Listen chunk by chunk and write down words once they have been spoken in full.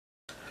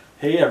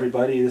Hey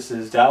everybody, this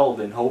is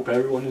Dalvin. Hope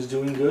everyone is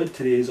doing good.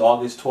 Today is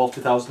August 12,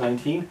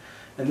 2019,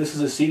 and this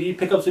is a CD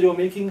pickups video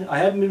making. I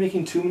haven't been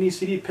making too many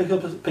CD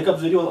pickups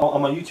videos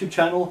on my YouTube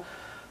channel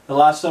the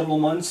last several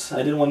months.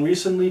 I did one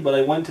recently, but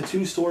I went to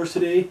two stores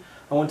today.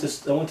 I went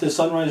to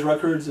Sunrise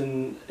Records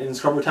in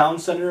Scarborough Town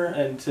Center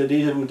and to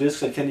Deja Vu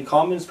Discs at Kennedy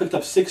Commons. Picked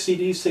up 6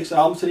 CDs, 6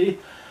 albums today.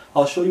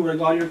 I'll show you what I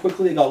got here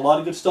quickly. I got a lot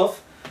of good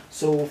stuff.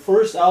 So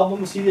first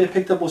album CD I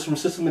picked up was from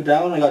System of a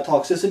Down. I got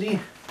Toxicity.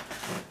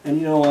 And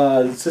you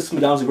know, System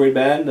of a Down is a great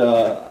band.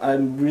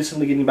 I'm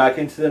recently getting back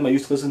into them. I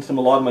used to listen to them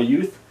a lot in my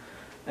youth.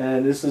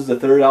 And this is the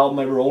third album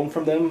I ever owned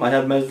from them. I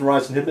have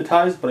Mesmerized and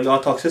Hypnotized, but I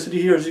got Toxicity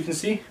here, as you can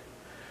see.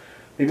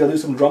 Maybe I'll do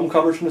some drum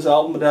covers from this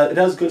album, but it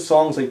has good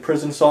songs like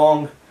Prison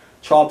Song,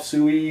 Chop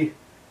Suey,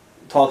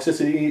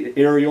 Toxicity,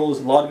 Aerials,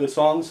 a lot of good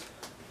songs.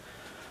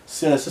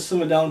 So yeah,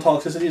 System of a Down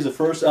Toxicity is the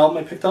first album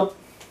I picked up.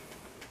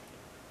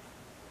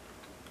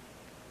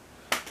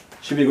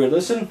 Should be a great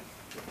listen.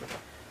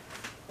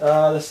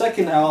 The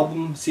second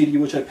album CD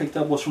which I picked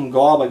up was from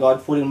Gob. I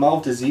got Foot and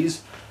Mouth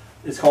Disease.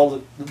 The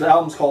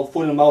album's called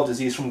Foot and Mouth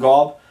Disease from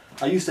Gob.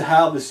 I used to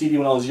have the CD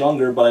when I was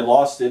younger, but I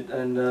lost it.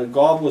 And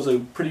Gob was a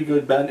pretty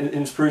good band,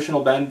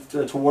 inspirational band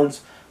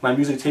towards my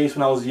music taste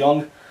when I was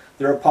young.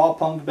 They're a pop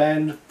punk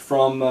band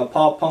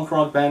pop punk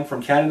rock band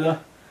from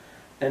Canada,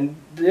 and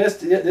they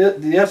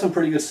have some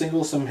pretty good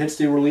singles, some hits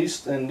they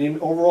released, and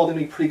overall they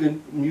make pretty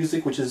good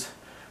music, which is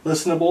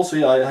listenable. So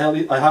yeah,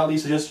 I highly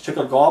suggest you check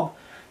out Gob.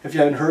 If you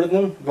haven't heard of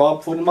them,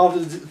 Gob Foot and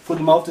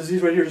Mouth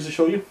Disease right here just to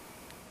show you.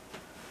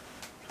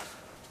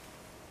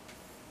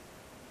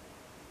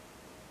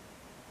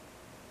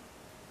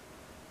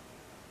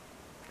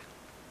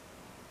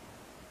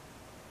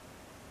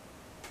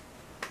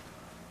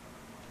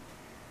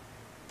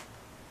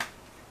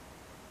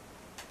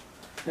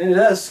 And it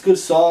has good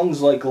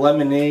songs like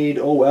Lemonade,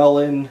 Oh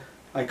Ellen,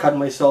 I Cut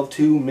Myself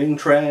Too, Ming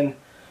Tran,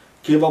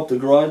 Give Up the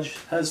Grudge.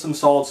 It has some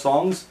solid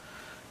songs.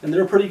 And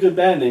they're a pretty good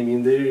band. I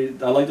mean,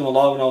 I liked them a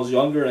lot when I was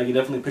younger, and I can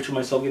definitely picture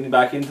myself getting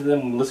back into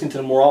them and listening to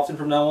them more often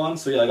from now on.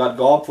 So yeah, I got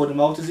Gob, Foot and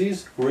Mouth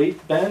Disease,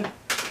 great band.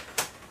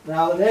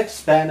 Now the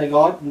next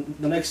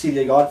CD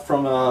I got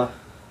from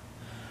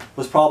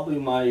was probably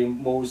my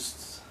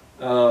most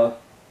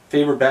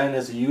favorite band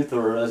as a youth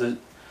or as an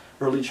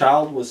early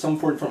child, was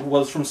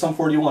from Sum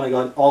 41. I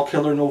got All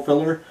Killer No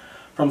Filler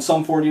from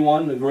Sum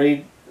 41.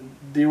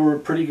 They were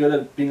pretty good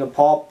at being a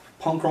pop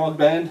punk rock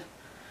band.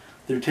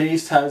 Their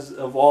taste has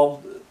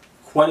evolved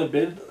quite a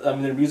bit. I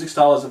mean, their music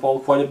style has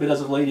evolved quite a bit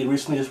as of late. They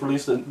recently just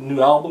released a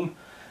new album,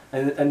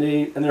 and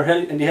they're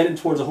heading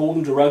towards a whole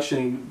new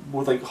direction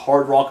with like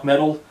hard rock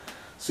metal.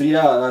 So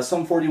yeah,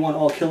 Sum 41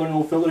 All Killer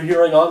No Filler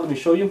here I got. Let me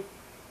show you.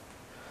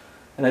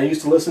 And I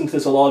used to listen to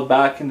this a lot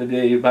back in the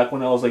day, back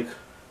when I was like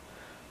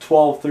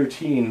 12,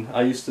 13.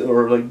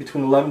 Or like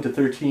between 11 to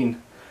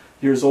 13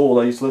 years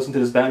old. I used to listen to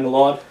this band a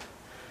lot.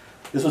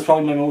 This was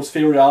probably my most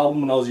favorite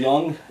album when I was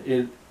young.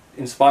 It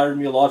inspired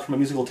me a lot for my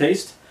musical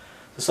taste.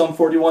 The Sum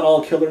 41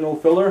 All Killer No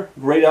Filler,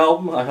 great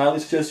album. I highly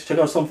suggest you check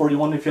out Sum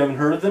 41 if you haven't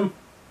heard of them.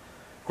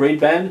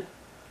 Great band.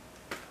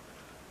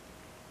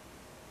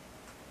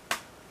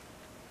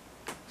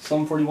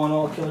 Sum 41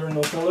 All Killer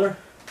No Filler.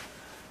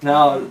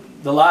 Now,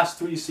 the last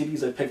 3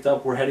 CDs I picked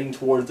up were heading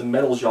towards the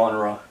metal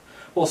genre.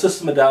 Well,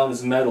 System of a Down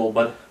is metal,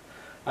 but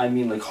I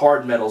mean like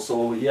hard metal,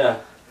 so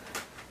yeah.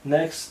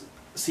 Next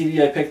CD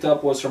I picked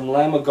up was from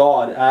Lamb of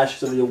God,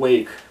 Ashes of the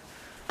Awake.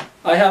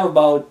 I have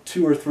about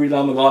 2 or 3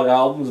 Lamb of God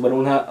albums, but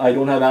I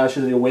don't have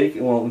Ashes of the Awake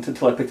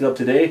until I picked it up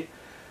today.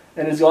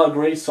 And it's got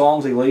great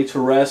songs like Lay to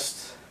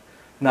Rest,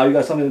 Now You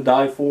Got Something to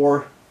Die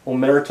For,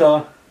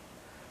 Omerta,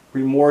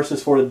 Remorse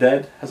Is For the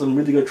Dead. Has some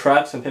really good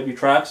tracks, some heavy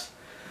tracks.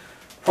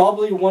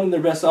 Probably one of their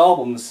best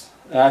albums,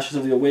 Ashes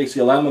of the Awake. So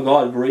yeah, Lamb of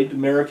God, great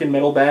American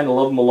metal band. I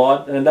love them a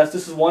lot. And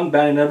this is one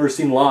band I've never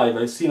seen live.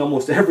 I've seen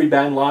almost every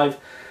band live.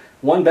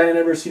 One band I've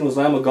never seen was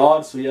Lamb of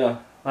God. So yeah,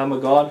 Lamb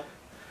of God,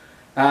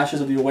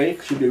 Ashes of the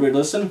Awake, should be a great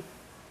listen.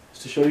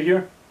 Just to show you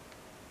here.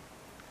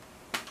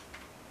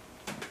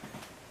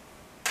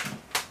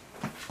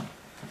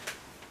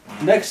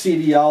 Next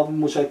CD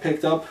album which I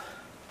picked up,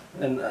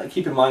 and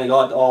keep in mind I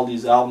got all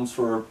these albums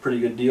for a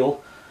pretty good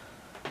deal.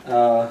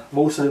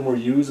 Most of them were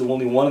used, and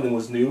only one of them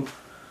was new.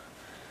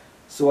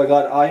 So I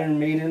got Iron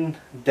Maiden,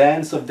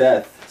 Dance of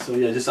Death. So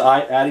yeah, just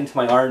adding to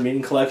my Iron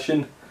Maiden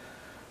collection.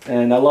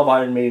 And I love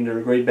Iron Maiden. They're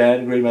a great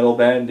band, great metal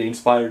band. They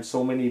inspired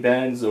so many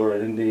bands,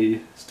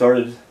 they've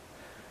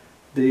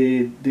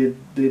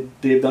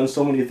done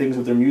so many things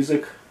with their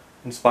music,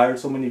 inspired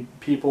so many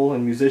people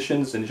and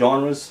musicians and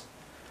genres.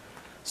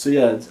 So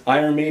yeah, it's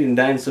Iron Maiden,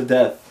 Dance of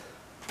Death.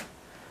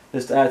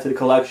 Just to add to the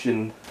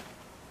collection.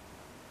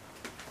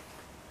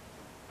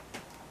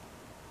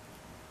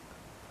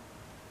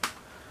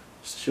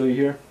 Just to show you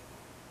here.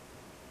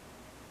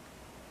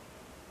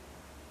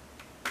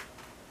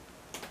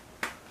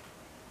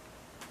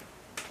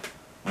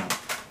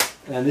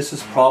 And this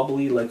is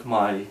probably like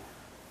my,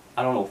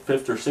 I don't know,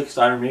 5th or 6th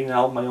Iron Maiden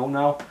album I own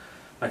now.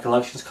 My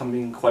collection's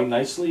coming quite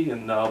nicely,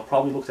 and I'll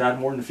probably look to add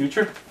more in the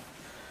future.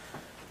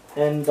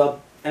 And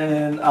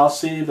I'll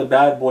save the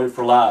bad boy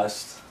for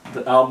last.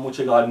 the album which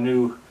I got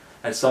new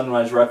at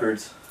Sunrise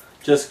Records.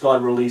 Just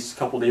got released a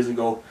couple days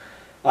ago.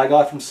 I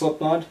got from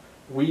Slipknot,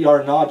 We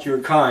Are Not Your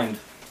Kind.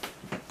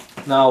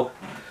 Now,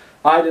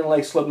 I didn't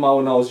like Slipknot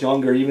when I was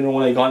younger, even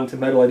when I got into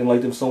metal I didn't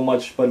like them so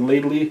much, but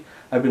lately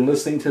I've been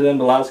listening to them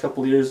the last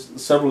couple of years,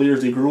 several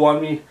years they grew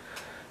on me,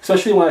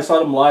 especially when I saw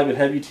them live at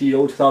Heavy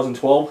TO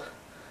 2012.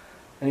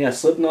 And yeah,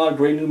 Slipknot,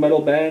 great new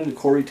metal band,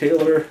 Corey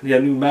Taylor, they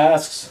have new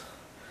masks,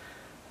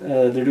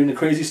 they're doing the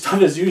crazy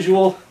stuff as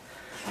usual.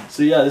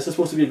 So yeah, this is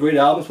supposed to be a great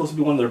album, it's supposed to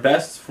be one of their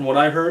best from what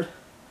I heard.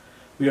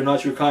 We Are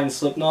Not Your Kind,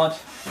 Slipknot.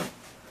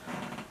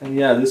 And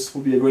yeah, this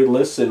will be a great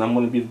listen. I'm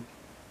going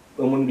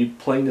to be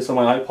playing this on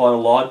my iPod a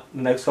lot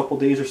in the next couple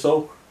days or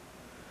so,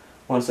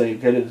 once I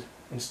get it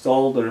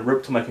installed or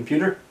ripped to my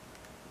computer.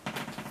 It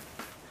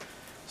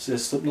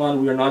says Slipknot,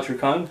 We Are Not Your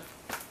Kind.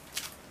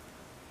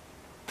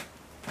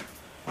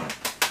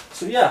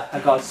 So yeah, I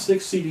got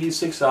 6 CDs,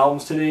 6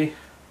 albums today.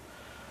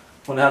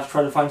 I'm going to have to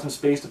try to find some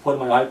space to put in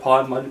my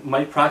iPod.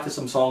 Might practice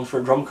some songs for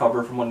a drum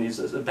cover from one of these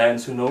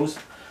bands, who knows.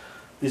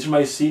 These are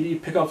my CD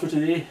pickups for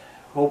today.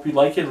 Hope you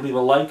like it. Leave a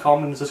like,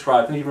 comment, and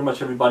subscribe. Thank you very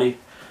much, everybody.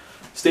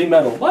 Stay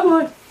metal. Bye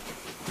bye.